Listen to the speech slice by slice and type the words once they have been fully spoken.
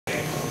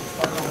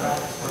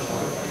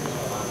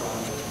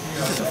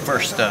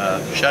first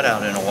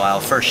shutout in a while.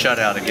 First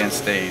shutout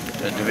against a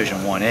Division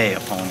 1A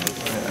opponent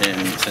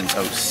since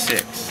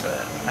 '06.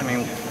 I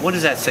mean, what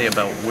does that say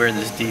about where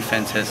this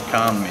defense has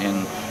come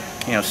in,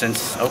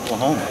 since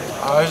Oklahoma?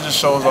 It just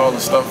shows all the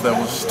stuff that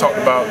was talked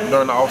about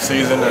during the off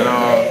season, and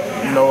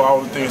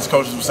all the things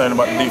coaches were saying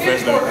about the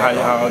defense,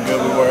 how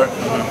good we were,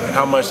 and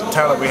how much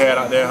talent we had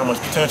out there, how much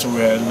potential we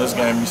had. In this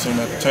game, you've seen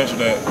that potential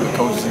that the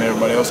coaches and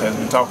everybody else has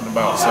been talking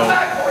about. So,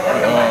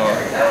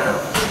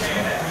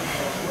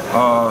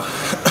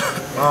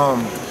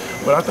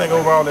 but I think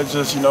overall it's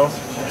just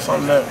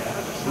something that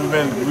we've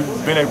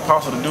been able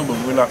to do, but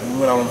we went out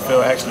on the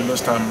field actually this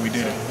time and we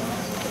did it.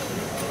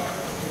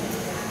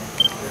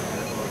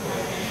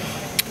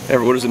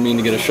 Everett, what does it mean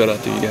to get a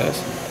shutout to you guys?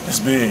 It's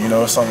big,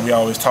 it's something we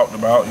always talked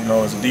about,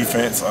 as a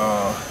defense,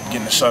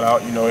 getting a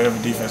shutout,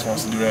 every defense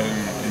wants to do that,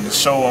 and the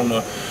show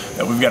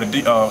that we've got a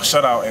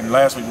shutout, and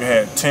last week we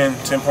had 10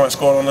 points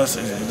scored on us.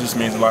 It just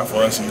means a lot for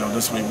us,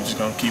 this week we're just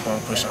going to keep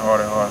on pushing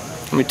harder and harder.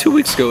 I mean, 2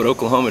 weeks ago at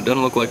Oklahoma, it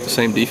doesn't look like the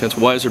same defense.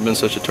 Why has there been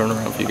such a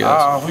turnaround for you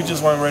guys? We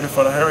just weren't ready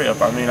for the hurry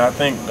up. I mean, I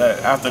think that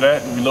after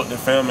that, we looked at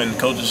film and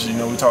coaches, we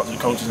talked to the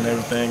coaches and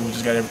everything. We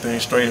just got everything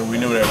straight, and we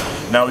knew that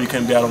now we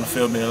couldn't be out on the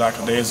field being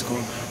lackadaisical.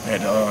 We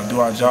had to do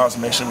our jobs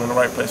and make sure we're in the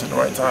right place at the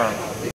right time.